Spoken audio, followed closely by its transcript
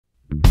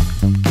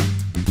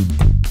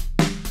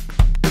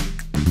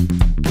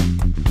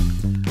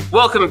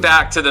Welcome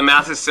back to the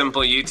Math is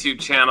Simple YouTube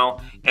channel.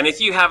 And if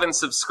you haven't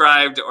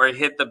subscribed or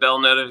hit the bell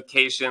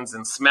notifications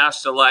and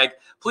smashed a like,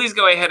 please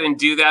go ahead and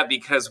do that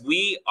because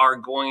we are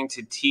going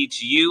to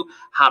teach you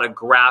how to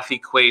graph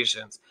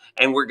equations.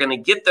 And we're going to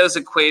get those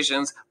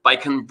equations by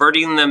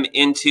converting them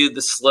into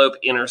the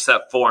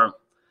slope-intercept form.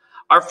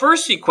 Our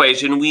first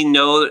equation, we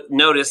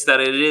notice that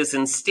it is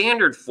in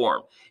standard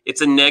form.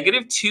 It's a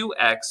negative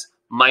 2x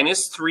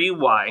minus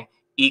 3y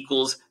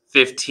equals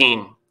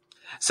 15.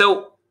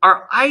 So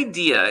our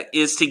idea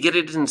is to get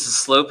it into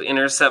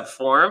slope-intercept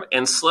form.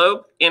 And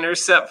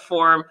slope-intercept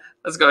form,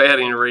 let's go ahead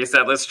and erase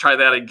that. Let's try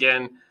that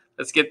again.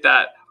 Let's get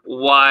that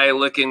y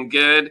looking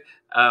good.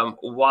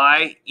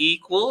 Y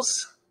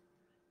equals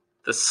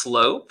the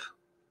slope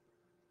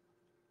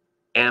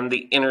and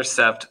the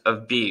intercept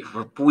of b.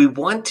 We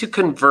want to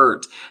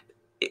convert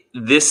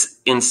this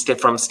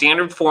from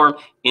standard form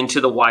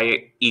into the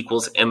y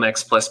equals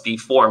mx plus b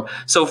form.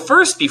 So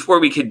first,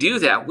 before we could do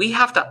that, we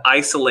have to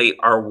isolate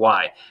our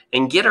y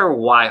and get our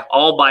y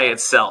all by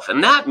itself.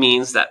 And that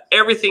means that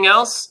everything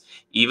else,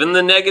 even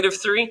the negative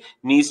 3,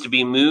 needs to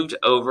be moved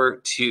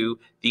over to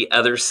the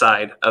other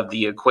side of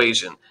the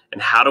equation.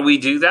 And how do we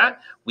do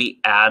that? We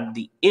add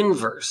the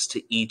inverse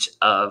to each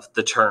of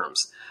the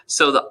terms.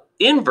 So the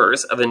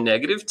inverse of a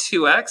negative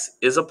 2x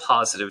is a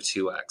positive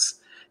 2x.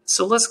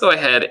 So let's go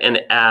ahead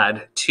and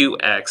add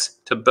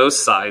 2x to both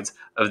sides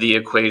of the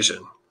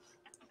equation.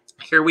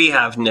 Here we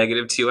have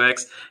negative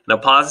 2x and a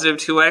positive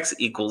 2x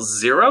equals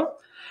 0.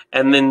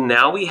 And then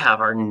now we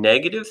have our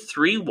negative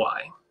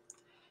 3y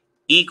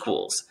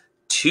equals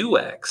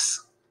 2x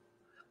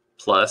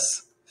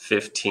plus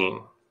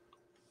 15.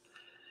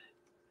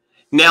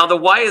 Now the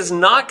y is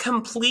not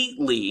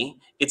completely,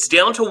 it's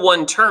down to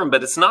one term,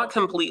 but it's not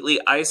completely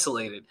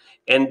isolated.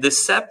 And the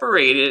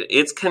separated,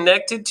 it's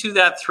connected to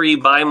that 3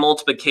 by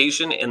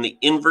multiplication, and the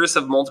inverse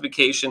of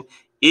multiplication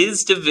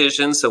is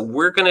division. So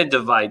we're going to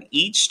divide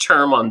each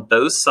term on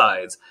both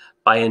sides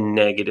by a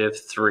negative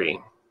 3.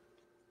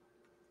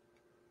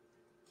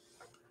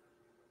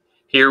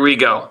 Here we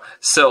go.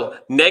 So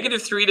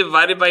negative 3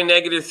 divided by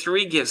negative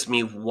 3 gives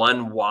me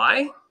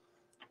 1y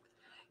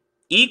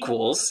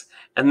equals,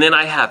 and then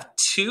I have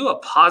a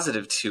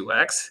positive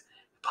 2x.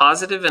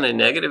 Positive and a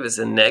negative is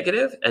a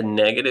negative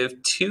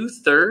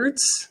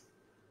 2/3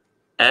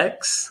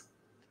 x.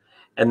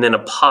 And then a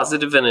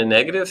positive and a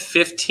negative,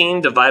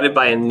 15 divided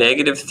by a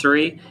negative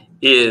 3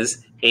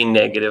 is a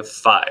negative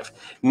 5.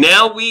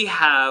 Now we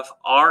have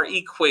our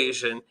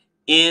equation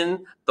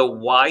in the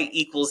y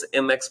equals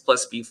mx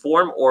plus b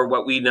form, or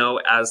what we know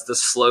as the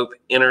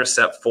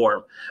slope-intercept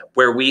form,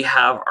 where we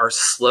have our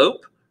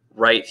slope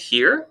right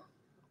here.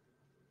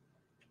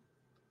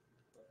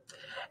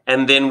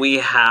 And then we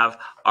have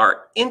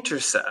our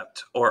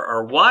intercept, or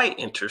our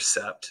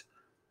y-intercept,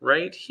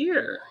 right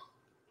here.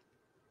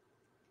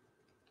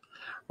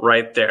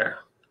 Right there.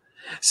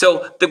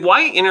 So the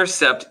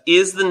y-intercept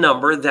is the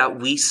number that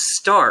we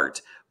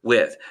start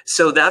with.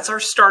 So that's our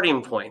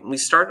starting point. We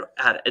start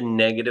at a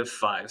negative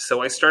 5.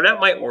 So I start at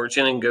my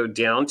origin and go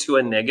down to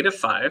a negative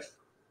 5.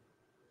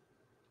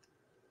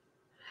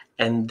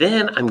 And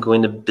then I'm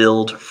going to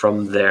build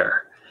from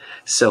there.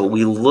 So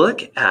we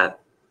look at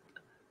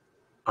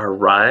our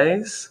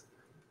rise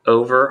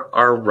over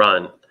our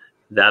run.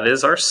 That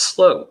is our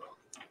slope.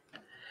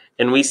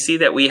 And we see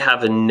that we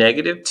have a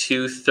negative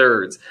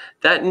 2/3.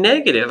 That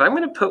negative, I'm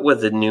going to put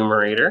with the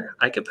numerator.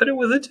 I could put it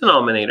with the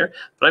denominator,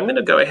 but I'm going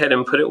to go ahead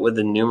and put it with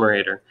the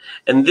numerator.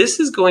 And this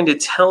is going to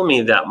tell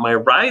me that my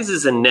rise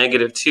is a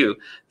negative 2.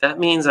 That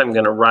means I'm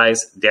going to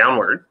rise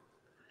downward.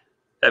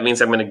 That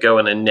means I'm going to go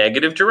in a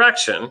negative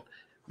direction.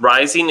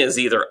 Rising is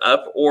either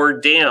up or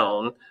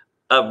down.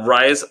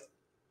 Rise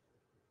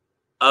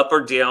up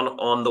or down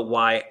on the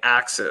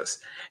y-axis.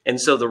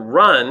 And so the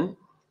run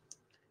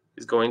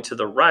is going to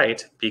the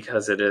right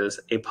because it is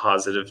a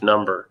positive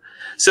number.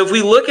 So if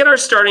we look at our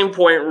starting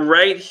point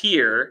right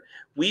here,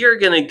 we are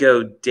going to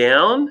go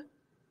down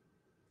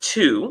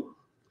 2.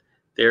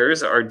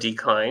 There's our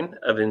decline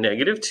of a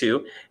negative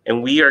 2.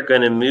 And we are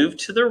going to move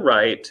to the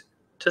right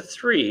to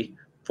 3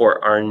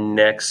 for our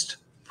next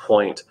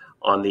point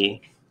on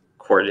the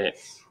coordinate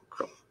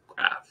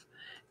graph.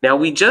 Now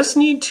we just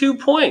need 2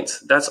 points.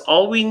 That's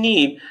all we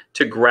need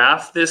to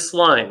graph this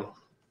line.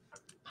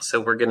 So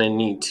we're going to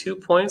need 2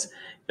 points,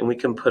 and we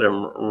can put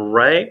them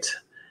right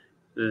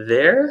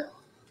there.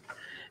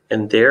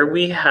 And there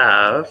we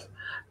have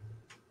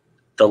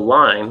the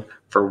line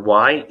for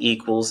y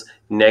equals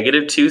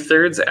negative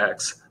 2/3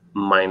 x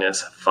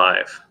minus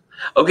 5.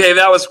 Okay,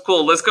 that was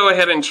cool. Let's go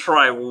ahead and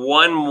try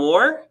one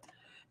more.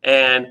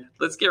 And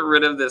let's get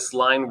rid of this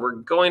line. We're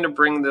going to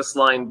bring this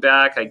line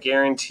back, I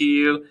guarantee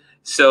you.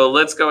 So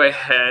let's go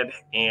ahead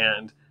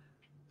and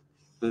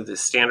move the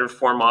standard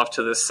form off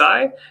to the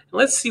side. And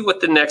let's see what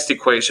the next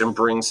equation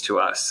brings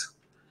to us.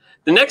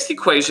 The next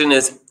equation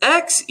is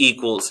x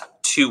equals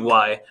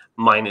 2y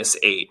minus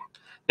 8.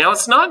 Now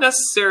it's not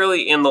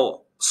necessarily in the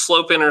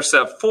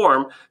slope-intercept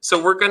form, so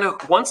we're going to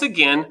once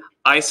again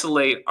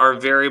isolate our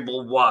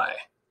variable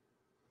y.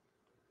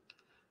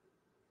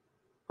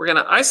 we're going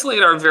to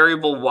isolate our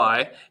variable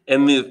y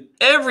and move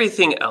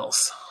everything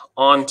else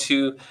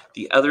onto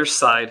the other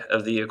side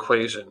of the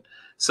equation.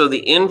 So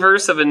the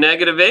inverse of a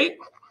 -8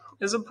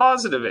 is a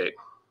 +8.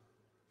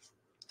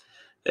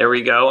 There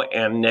we go,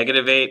 and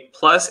 -8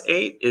 plus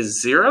 8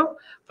 is 0,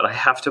 but I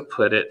have to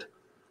put it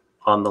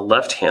on the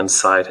left-hand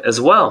side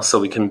as well so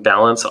we can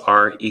balance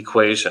our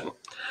equation.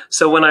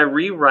 So when I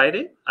rewrite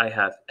it, I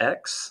have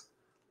x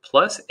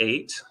plus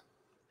 8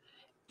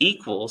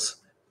 equals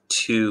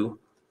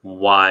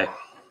 2y.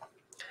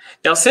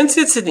 Now, since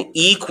it's an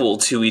equal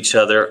to each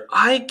other,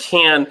 I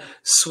can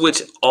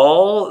switch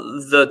all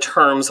the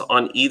terms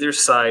on either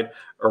side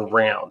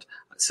around.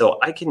 So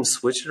I can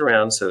switch it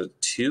around, so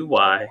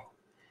 2y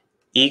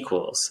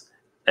equals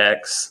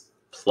x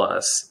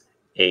plus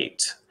 8.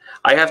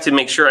 I have to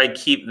make sure I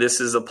keep this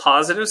as a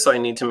positive, so I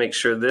need to make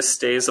sure this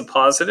stays a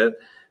positive.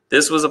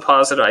 This was a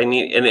positive,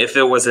 and if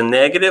it was a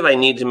negative, I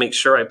need to make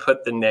sure I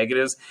put the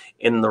negatives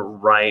in the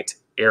right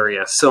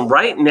area. So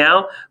right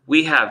now,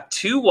 we have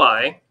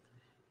 2y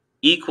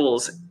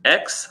equals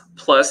x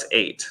plus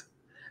 8.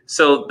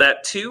 So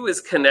that 2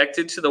 is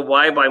connected to the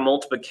y by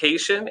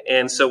multiplication,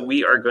 and so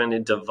we are going to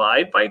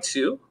divide by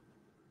 2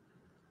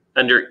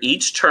 under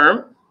each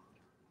term.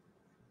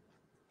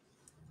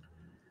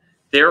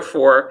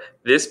 Therefore,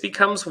 this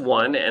becomes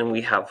 1, and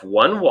we have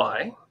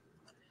 1y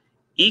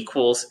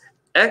equals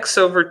x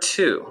over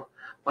 2.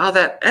 Wow,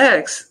 that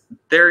x,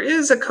 there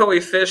is a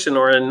coefficient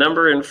or a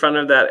number in front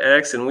of that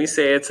x, and we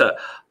say it's a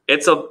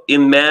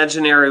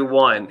imaginary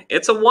 1.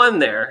 It's a 1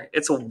 there.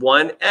 It's a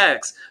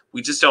 1x.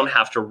 We just don't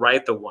have to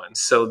write the 1.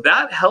 So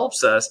that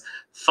helps us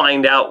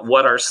find out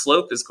what our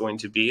slope is going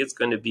to be. It's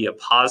going to be a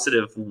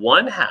positive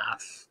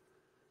 1/2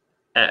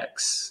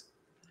 x.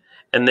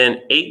 And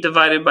then 8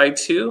 divided by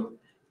 2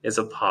 is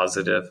a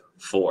positive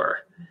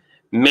 4.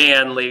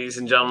 Man, ladies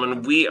and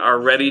gentlemen, we are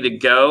ready to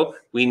go.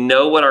 We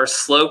know what our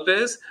slope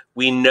is.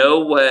 We know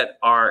what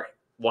our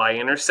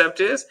y-intercept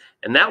is.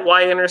 And that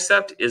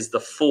y-intercept is the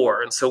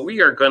 4. And so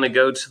we are going to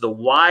go to the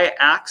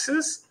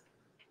y-axis,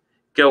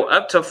 go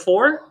up to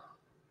 4.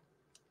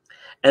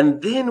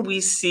 And then we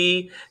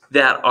see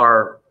that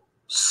our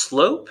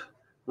slope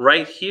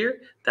right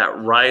here, that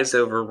rise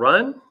over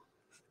run,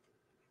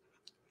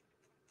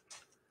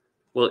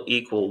 will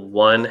equal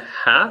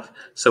 1/2.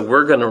 So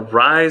we're going to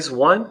rise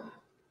 1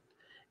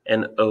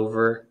 and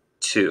over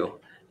 2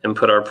 and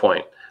put our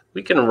point.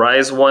 We can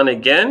rise 1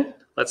 again.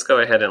 Let's go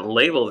ahead and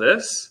label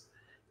this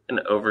and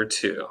over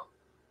 2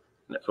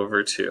 and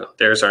over 2.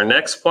 There's our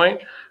next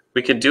point.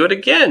 We could do it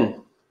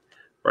again.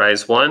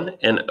 Rise 1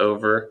 and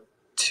over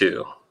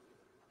 2.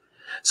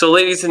 So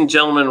ladies and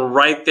gentlemen,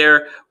 right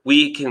there,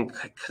 we can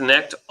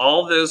connect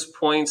all those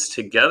points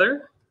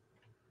together,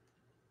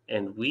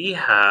 and we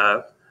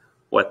have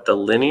what the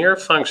linear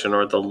function,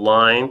 or the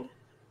line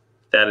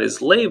that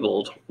is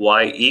labeled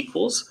y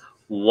equals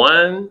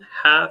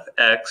 1/2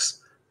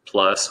 x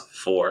plus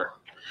 4.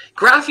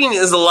 Graphing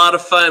is a lot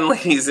of fun,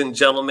 ladies and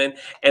gentlemen,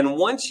 and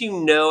once you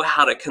know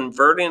how to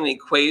convert an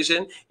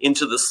equation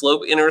into the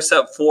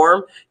slope-intercept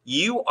form,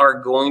 you are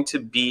going to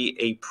be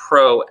a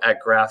pro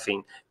at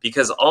graphing,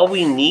 because all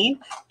we need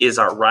is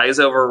our rise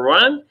over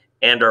run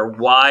and our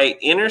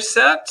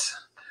y-intercept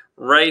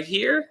right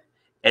here,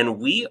 and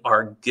we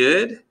are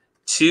good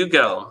to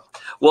go.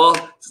 Well,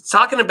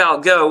 talking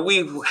about go,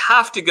 we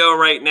have to go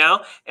right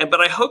now, but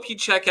I hope you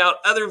check out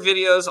other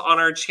videos on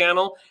our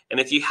channel, and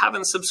if you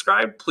haven't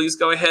subscribed, please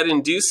go ahead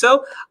and do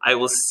so. I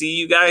will see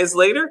you guys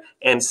later,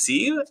 and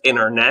see you in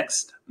our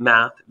next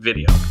math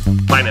video.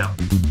 Bye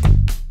now.